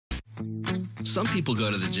Some people go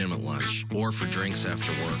to the gym at lunch or for drinks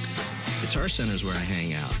after work. Guitar Center is where I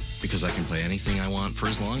hang out because I can play anything I want for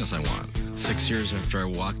as long as I want. 6 years after I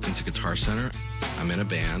walked into Guitar Center, I'm in a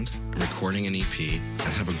band, I'm recording an EP, and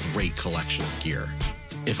have a great collection of gear.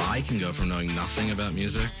 If I can go from knowing nothing about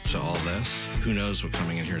music to all this, who knows what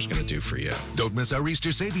coming in here is going to do for you. Don't miss our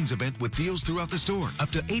Easter savings event with deals throughout the store,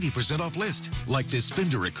 up to 80% off list. Like this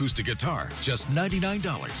Fender acoustic guitar, just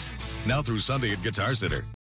 $99. Now through Sunday at Guitar Center.